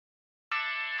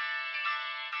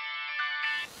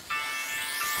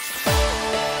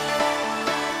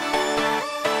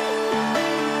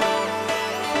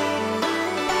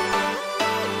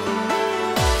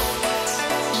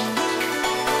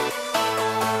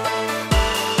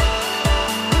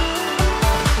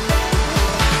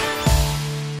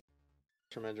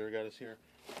bronchitis here.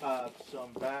 So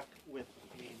I'm back with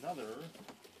another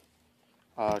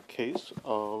case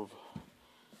of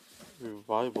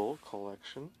Revival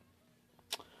Collection.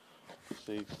 It's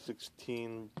a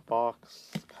 16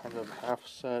 box kind of half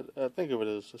set. Think of it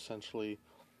as essentially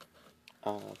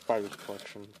Fighters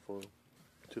Collection for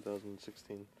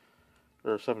 2016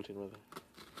 or 17 rather.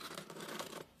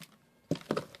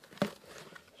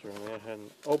 So we're going to go ahead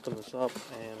and open this up,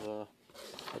 and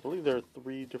I believe there are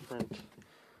three different,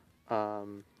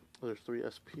 there's 3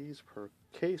 SPs per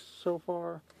case so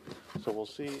far, so we'll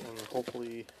see, and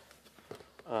hopefully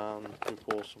we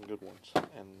pull some good ones.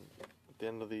 And at the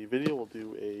end of the video we'll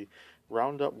do a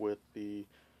roundup with the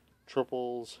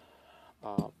triples,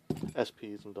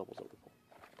 SPs, and doubles that we pull.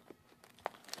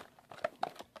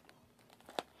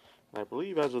 And I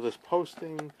believe as of this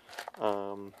posting,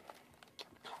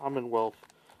 Commonwealth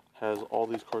has all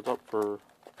these cards up for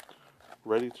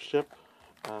ready to ship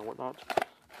and whatnot.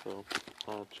 So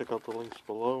check out the links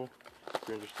below if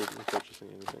you're interested in purchasing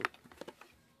anything.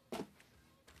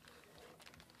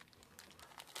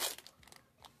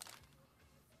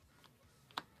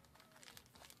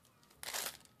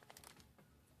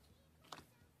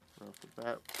 Right off the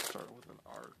bat, we'll start with an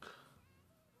arc.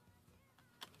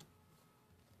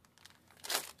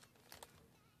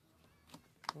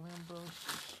 Lambos.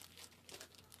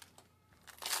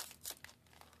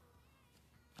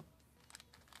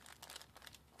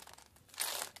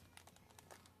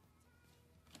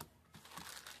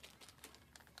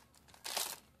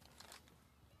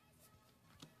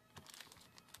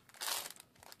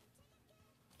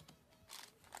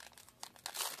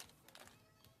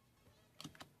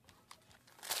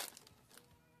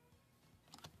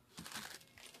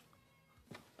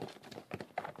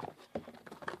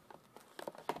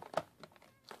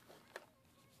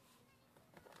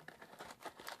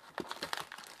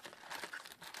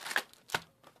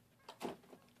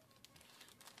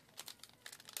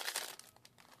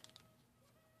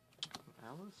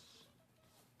 Alice.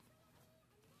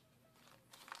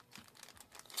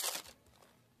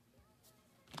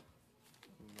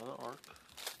 Another arc.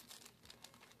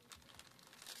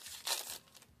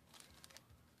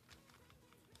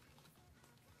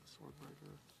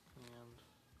 Swordbreaker and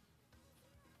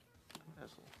an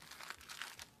Essel.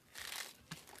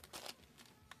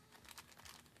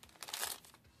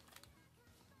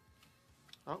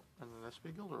 Oh, and an SP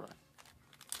Gilderoy.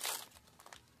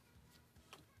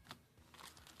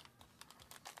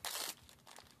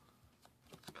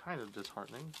 Kind of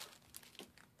disheartening.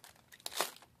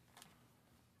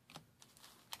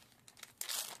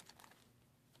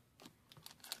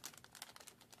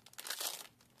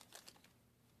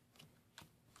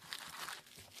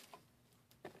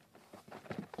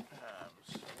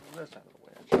 So that's out of the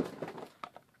way, actually.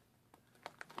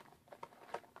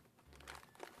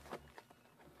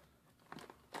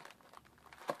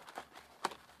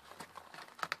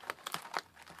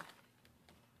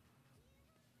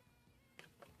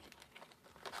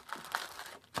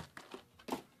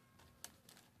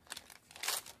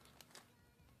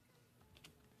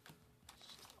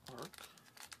 Arc,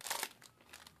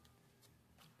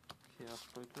 Chaos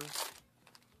Breaker,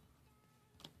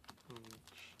 and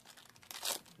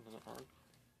another arc,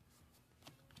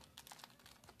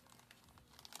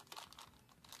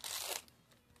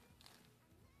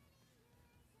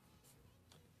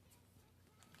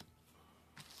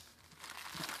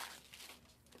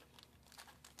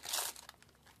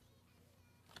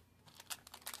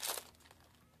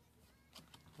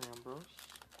 Ambrose,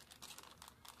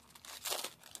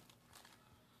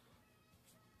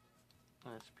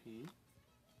 SP,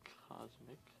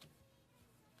 Cosmic,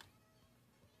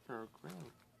 or Grand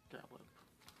Gallop.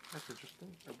 That's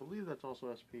interesting. I believe that's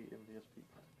also SP in the SP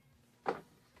pack.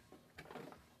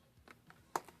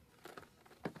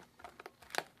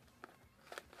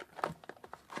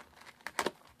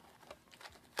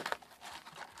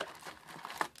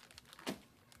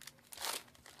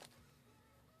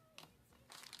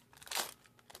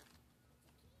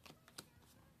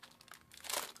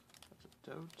 That's a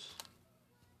Dote.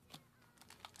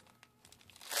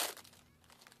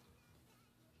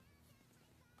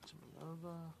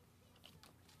 Nova.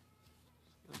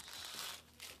 This.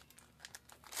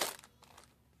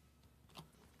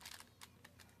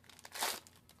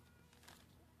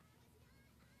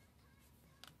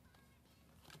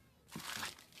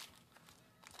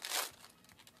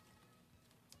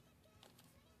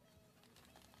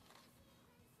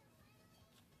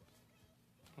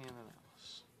 And an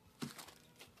Alice.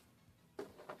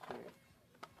 Okay.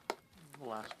 The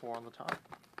last 4 on the top.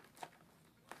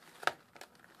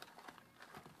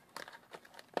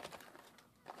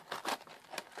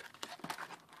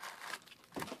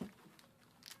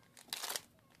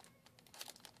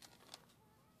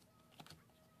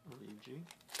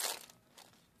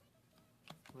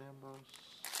 Lambros.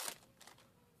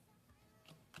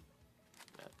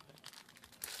 That thing.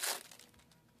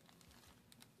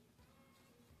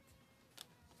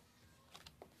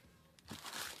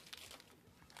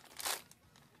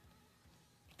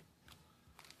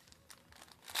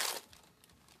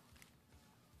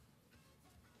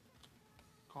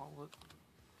 Call it.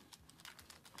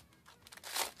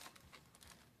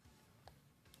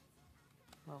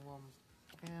 Vellum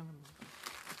and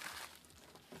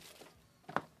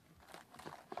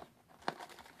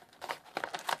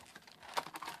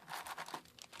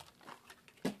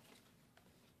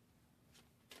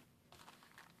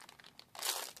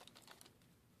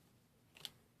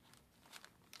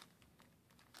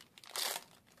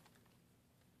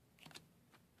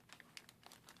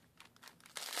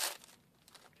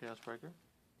Chaos Breaker.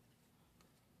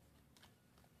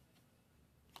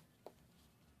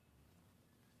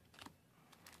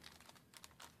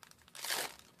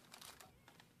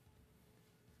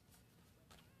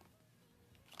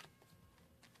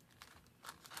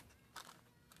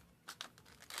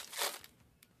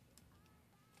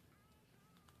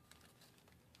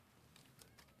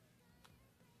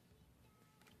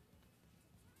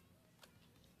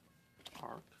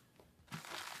 Arc.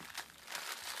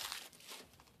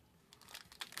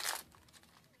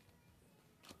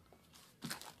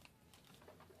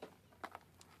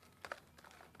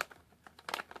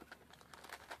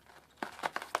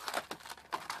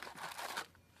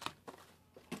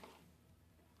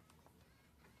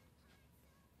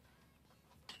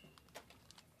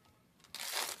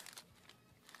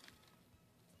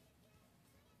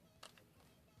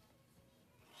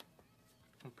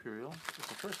 Imperial. It's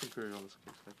the first Imperial in this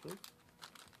case, actually.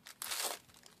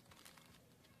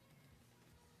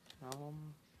 Vellum.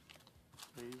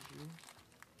 Beiju.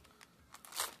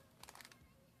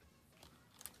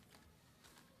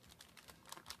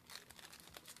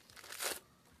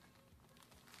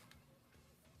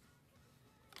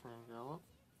 Vanguard.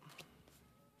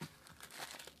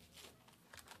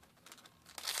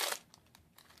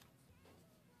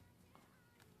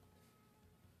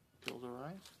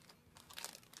 Gilderai.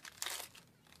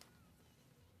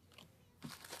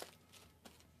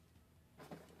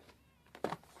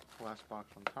 Last box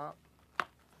on top.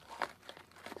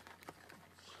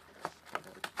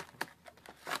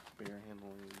 Bare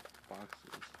handling these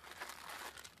boxes.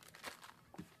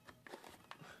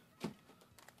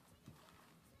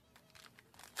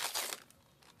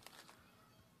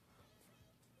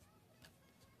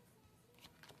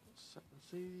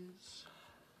 Sentences.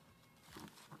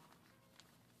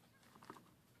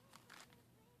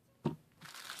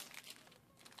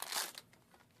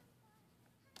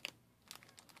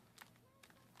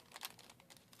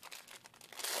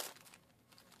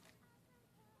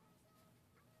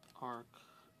 Arc,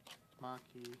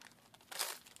 Maki,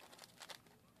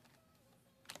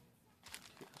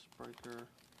 Chaos Breaker,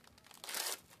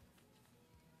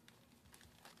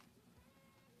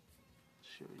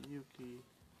 Shirayuki,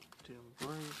 to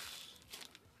Embrace,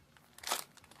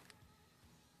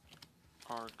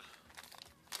 Arc.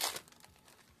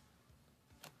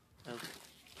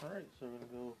 Alright, so we're going to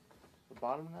go to the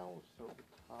bottom now. We'll start with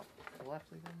the top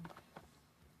left again.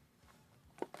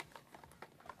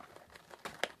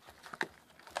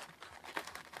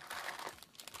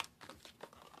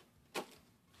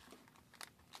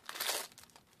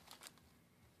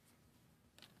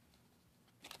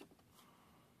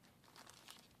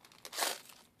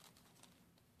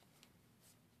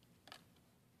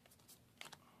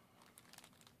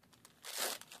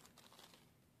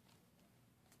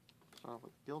 Start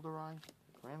with Gilderai,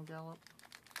 Grand Gallop,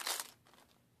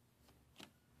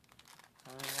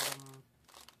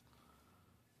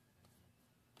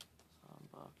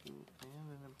 Sambaku, and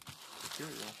an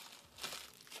Imperial.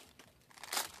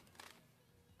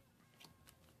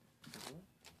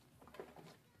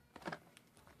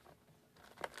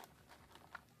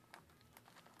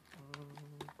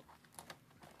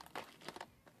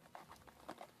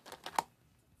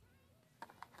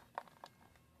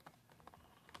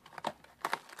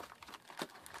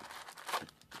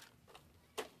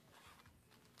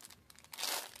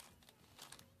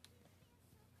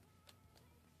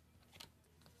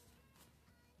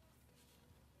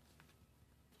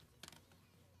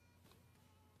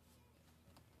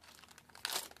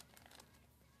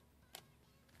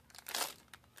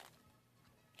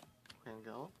 Grand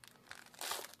Gallop.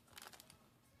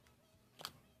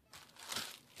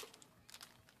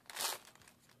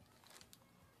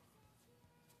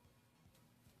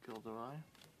 Gilderai.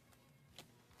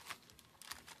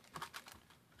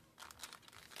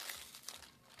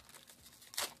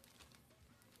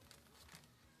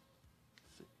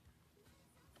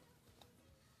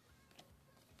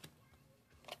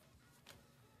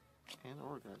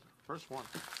 Organizer. First one.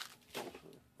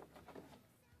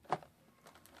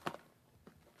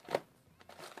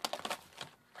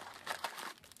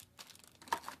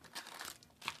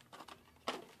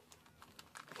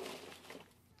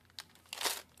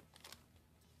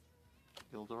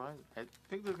 Gilderise? I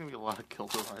think there's going to be a lot of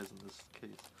Gilderise in this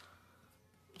case.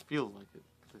 It feels like it.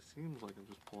 It seems like I'm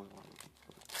just pulling a lot of them.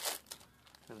 But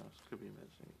who knows? Could be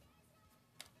imagining.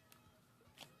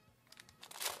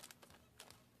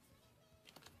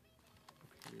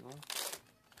 Imperial.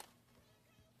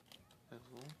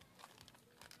 Ezel.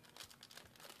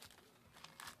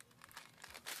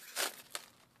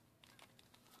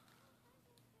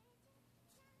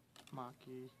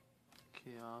 Maki.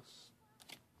 Chaos.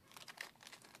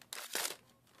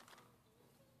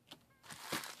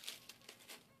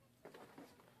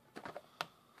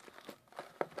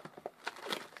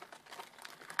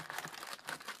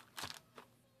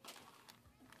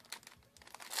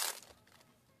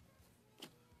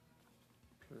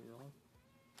 Imperial.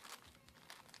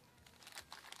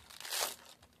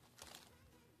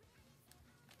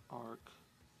 Arc.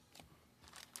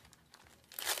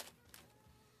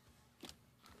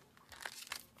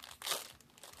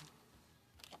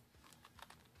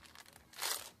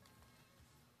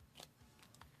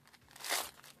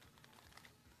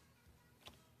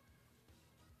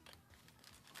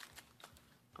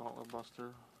 Gauntlet Buster.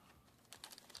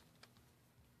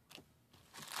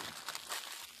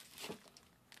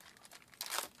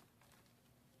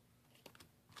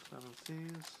 Seven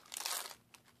Seas.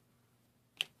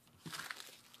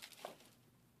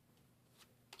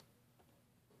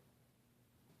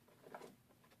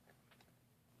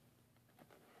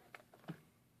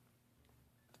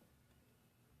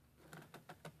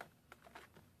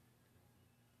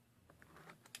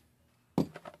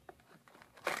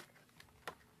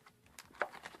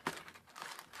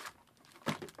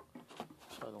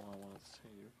 I don't want to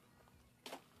save.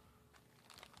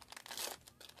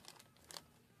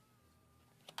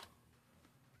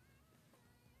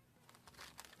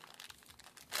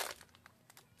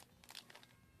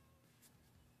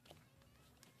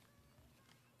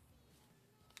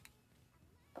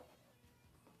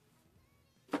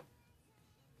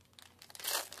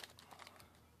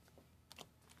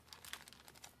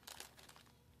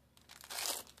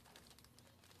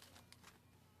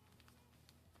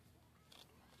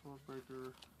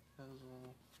 Swordbreaker, Ezel,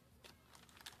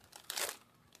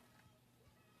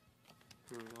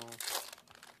 Imperial,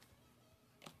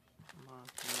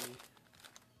 Maki,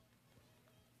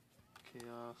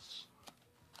 Chaos,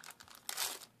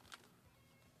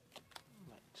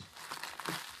 Knight.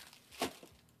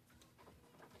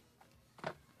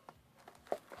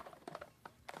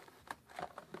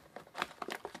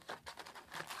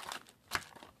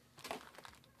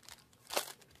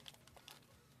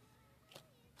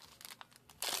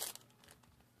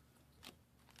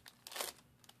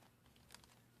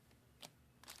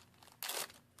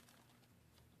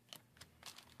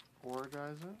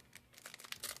 Organizer.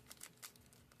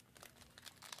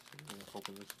 I'm going to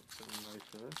open this with some knife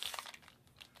there.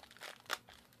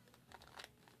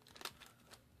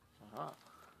 Aha.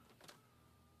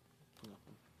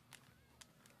 Nothing.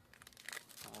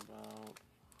 How about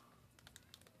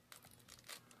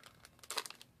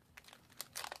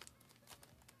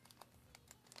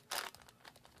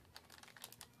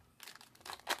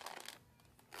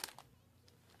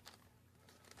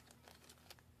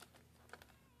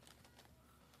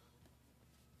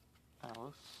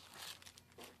Alice?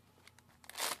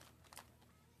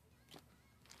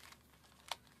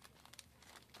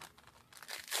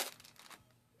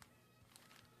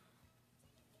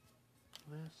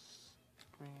 This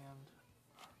grand.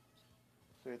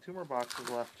 So we have 2 more boxes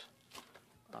left.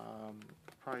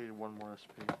 Probably 1 more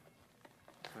SP. I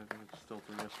think it's still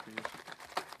 3 SPs.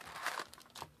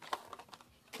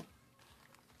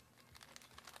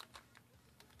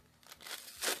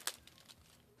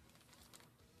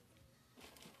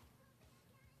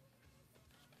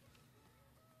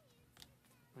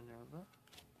 Minerva,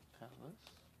 Alice,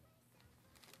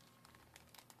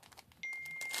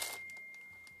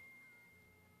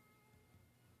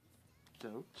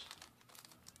 Dote.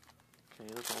 Okay,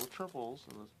 there's all the triples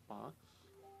in this box.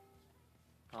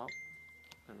 Oh,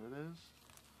 there it is.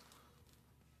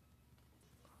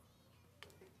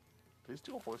 These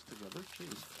 2 hoist together?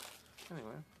 Jeez.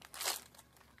 Anyway.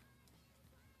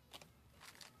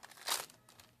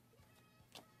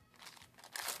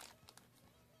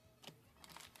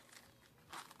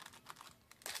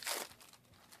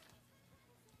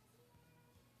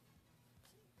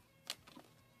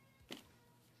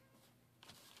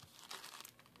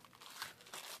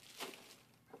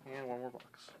 And 1 more box.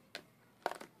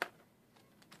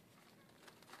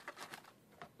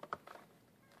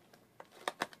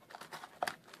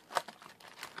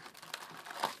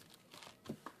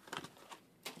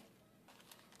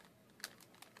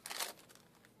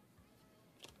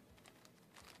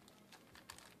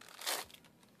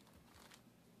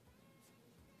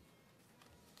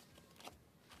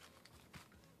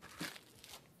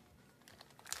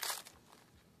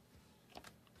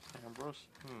 Lambros.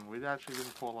 We actually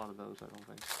didn't pull a lot of those, I don't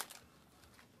think.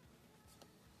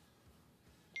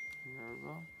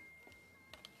 Minerva.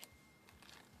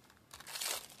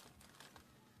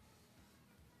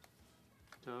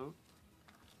 Goat.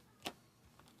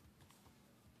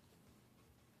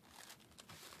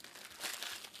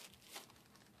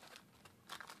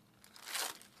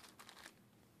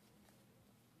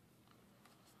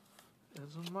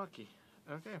 It's a mucky.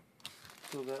 Okay.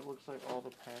 So that looks like all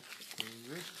the packs in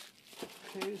this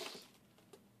case.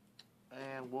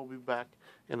 And we'll be back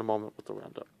in a moment with the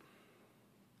roundup.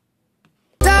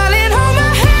 Darling, hold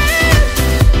my hand.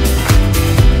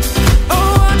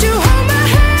 Oh, won't you hold my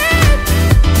hand?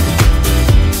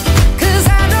 'Cause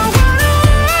I don't wanna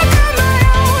walk on my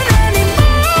own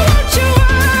anymore. Won't you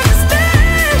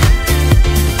understand?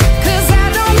 'Cause I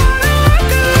don't wanna walk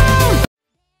alone.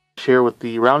 Share with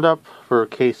the roundup for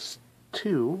case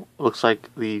 2. Looks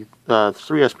like the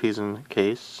 3 SPs in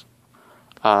case.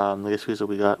 The SPs that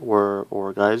we got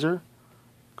were Geyser,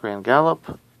 Grand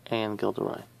Gallop, and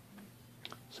Gilderoy.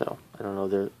 So, I don't know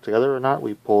if they're together or not.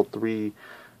 We pulled 3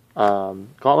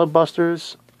 Gauntlet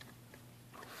Busters,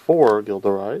 4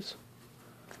 Gilderoys,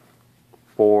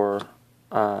 4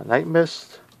 Night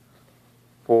Mist,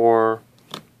 4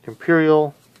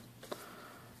 Imperial,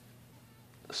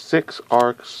 6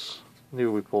 Arcs. Knew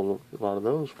we pulled a lot of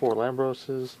those. 4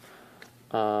 Lambroses,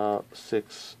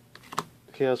 6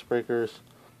 Chaos Breakers,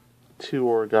 2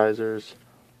 Aura Geysers,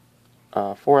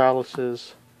 4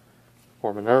 Alices,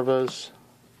 4 Minervas,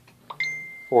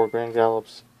 4 Grand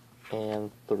Gallops,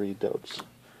 and 3 Dotes.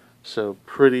 So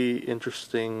pretty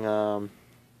interesting, I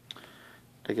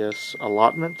guess,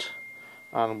 allotment.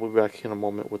 We'll be back in a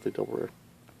moment with the double rare.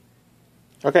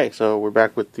 Okay, so we're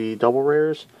back with the double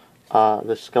rares.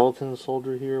 The Skeleton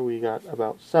Soldier here, we got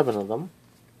about 7 of them.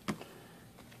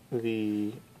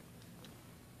 The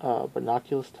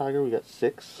Binoculus Tiger, we got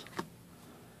 6.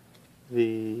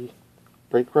 The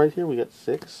Break right here, we got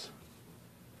 6.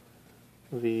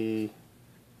 The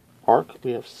Arc,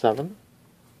 we have 7.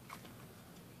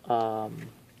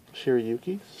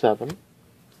 Shirayuki, 7.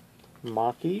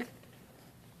 Maki,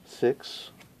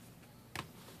 6.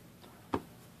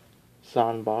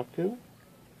 Sanbaku,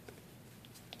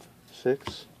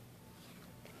 6.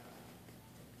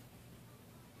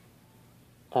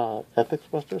 Ethics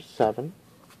Buster, 7.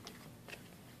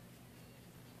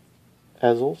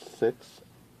 Ezel, 6.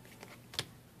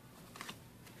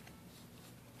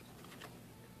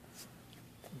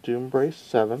 Doom Brace,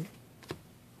 7.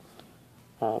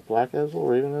 Black Ezel,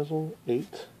 Raven Ezel,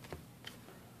 8.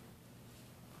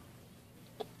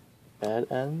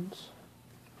 Bad Ends,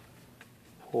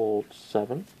 pulled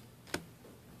 7.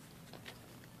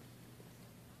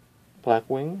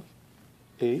 Blackwing,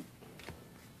 8.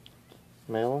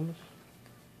 Malins,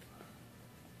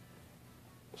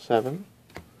 7.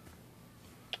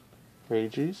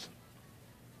 Rages,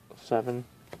 7.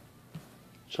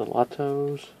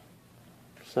 Gelatos,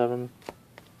 7.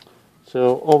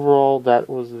 So overall, that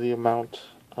was the amount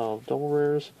of double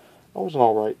rares. That was an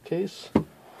alright case.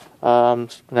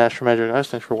 Nash from Magic, guys.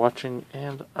 Thanks for watching,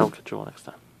 and I'll catch you all next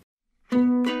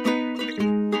time.